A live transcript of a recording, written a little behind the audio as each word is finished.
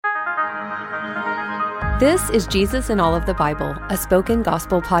This is Jesus in All of the Bible, a spoken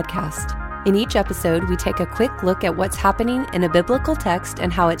gospel podcast. In each episode, we take a quick look at what's happening in a biblical text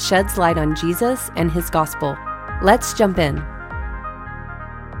and how it sheds light on Jesus and his gospel. Let's jump in.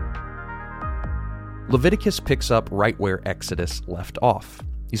 Leviticus picks up right where Exodus left off.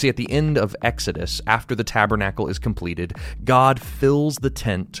 You see, at the end of Exodus, after the tabernacle is completed, God fills the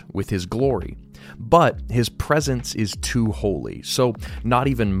tent with his glory. But his presence is too holy, so not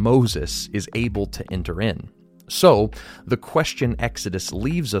even Moses is able to enter in. So the question Exodus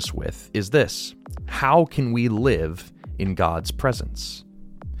leaves us with is this: how can we live in God's presence?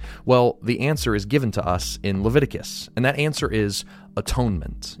 Well, the answer is given to us in Leviticus, and that answer is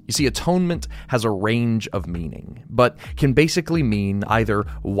atonement. You see, atonement has a range of meaning, but can basically mean either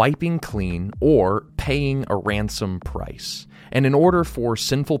wiping clean or paying a ransom price. And in order for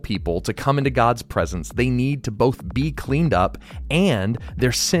sinful people to come into God's presence, they need to both be cleaned up and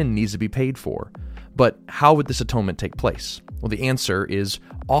their sin needs to be paid for. But how would this atonement take place? Well, the answer is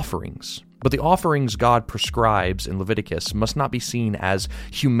offerings. But the offerings God prescribes in Leviticus must not be seen as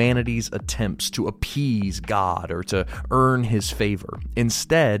humanity's attempts to appease God or to earn his favor.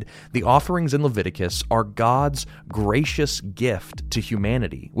 Instead, the offerings in Leviticus are God's gracious gift to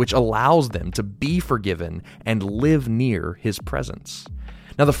humanity, which allows them to be forgiven and live near his presence.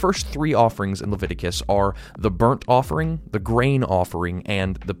 Now, the first three offerings in Leviticus are the burnt offering, the grain offering,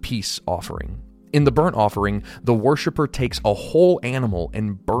 and the peace offering. In the burnt offering, the worshiper takes a whole animal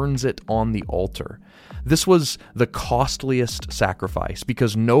and burns it on the altar. This was the costliest sacrifice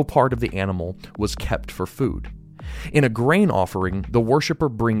because no part of the animal was kept for food. In a grain offering, the worshiper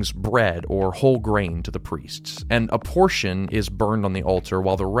brings bread or whole grain to the priests, and a portion is burned on the altar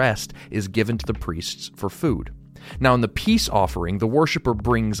while the rest is given to the priests for food. Now, in the peace offering, the worshiper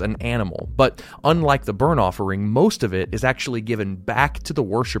brings an animal, but unlike the burnt offering, most of it is actually given back to the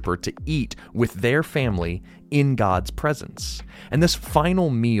worshiper to eat with their family in God's presence. And this final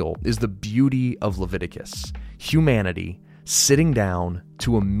meal is the beauty of Leviticus: humanity sitting down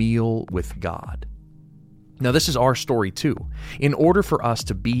to a meal with God. Now, this is our story too. In order for us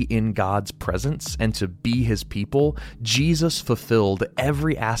to be in God's presence and to be his people, Jesus fulfilled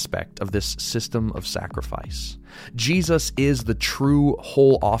every aspect of this system of sacrifice. Jesus is the true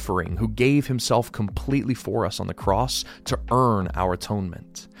whole offering who gave himself completely for us on the cross to earn our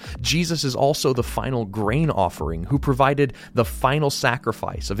atonement. Jesus is also the final grain offering who provided the final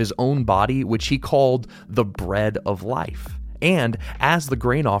sacrifice of his own body, which he called the bread of life. And as the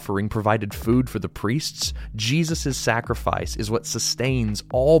grain offering provided food for the priests, Jesus' sacrifice is what sustains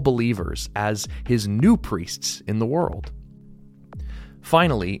all believers as his new priests in the world.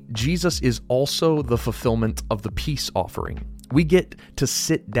 Finally, Jesus is also the fulfillment of the peace offering. We get to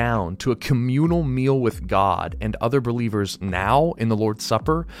sit down to a communal meal with God and other believers now in the Lord's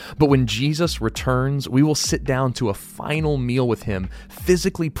Supper, but when Jesus returns, we will sit down to a final meal with him,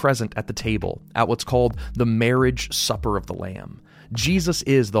 physically present at the table, at what's called the marriage supper of the Lamb. Jesus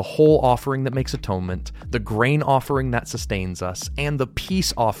is the whole offering that makes atonement, the grain offering that sustains us, and the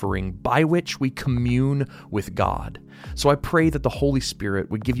peace offering by which we commune with God. So I pray that the Holy Spirit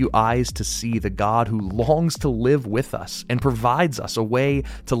would give you eyes to see the God who longs to live with us and provides us a way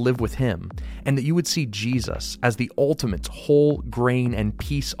to live with him, and that you would see Jesus as the ultimate whole grain and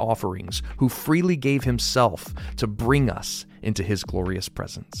peace offerings who freely gave himself to bring us into his glorious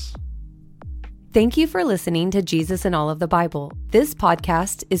presence. Thank you for listening to Jesus in All of the Bible. This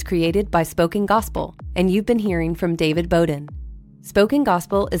podcast is created by Spoken Gospel, and you've been hearing from David Bowden. Spoken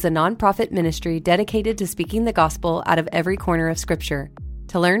Gospel is a nonprofit ministry dedicated to speaking the gospel out of every corner of Scripture.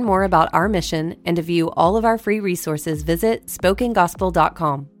 To learn more about our mission and to view all of our free resources, visit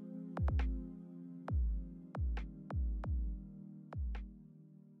spokengospel.com.